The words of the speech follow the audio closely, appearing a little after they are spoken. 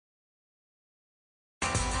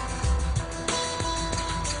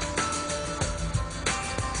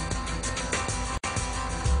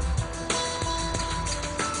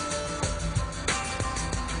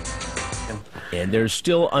And there's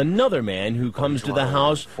still another man who comes to the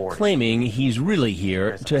house claiming he's really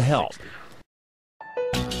here to help.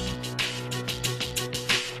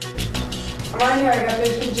 I'm right here, I got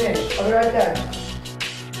 15 change. I'll be right there.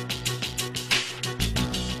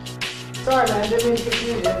 Sorry, man, didn't mean to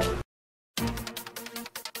confuse you.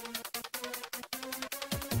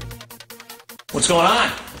 What's going on?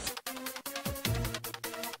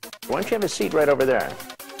 Why don't you have a seat right over there?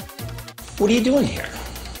 What are you doing here?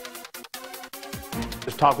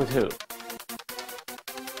 Just talk with who?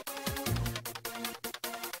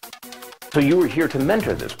 So you were here to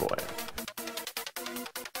mentor this boy?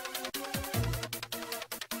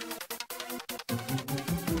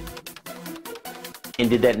 And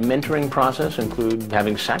did that mentoring process include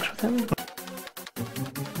having sex with him?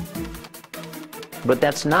 But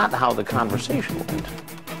that's not how the conversation went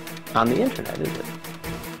on the internet, is it?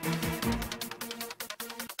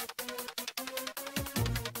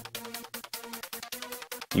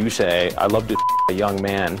 You say, I love to a young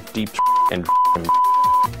man, deep and him.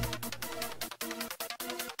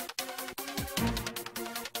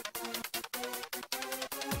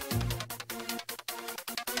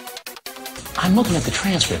 I'm looking at the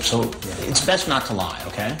transcript, so it's best not to lie,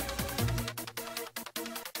 okay?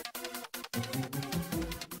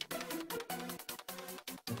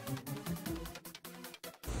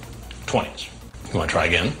 '20s. You want to try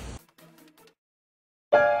again?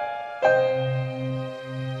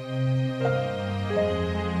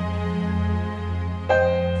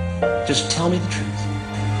 Just tell me the truth.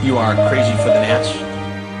 You are crazy for the Nats?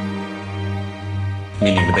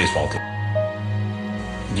 Meaning the baseball team.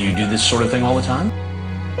 Do you do this sort of thing all the time?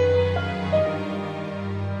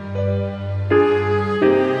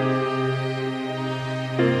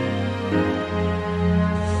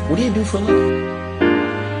 What do you do for a living?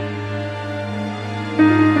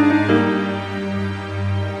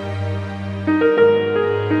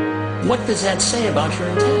 What does that say about your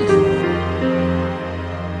intent?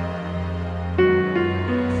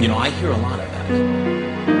 You know, I hear a lot of that.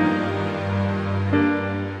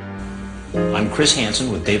 I'm Chris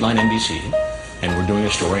Hansen with Dateline NBC, and we're doing a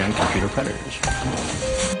story on computer predators.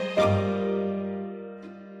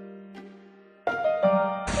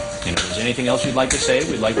 You know, if there's anything else you'd like to say,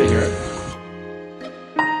 we'd like to hear it.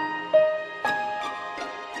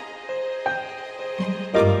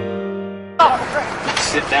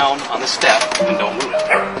 Sit down on the step and don't move.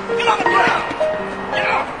 Get on the ground! Get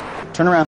up! Turn around.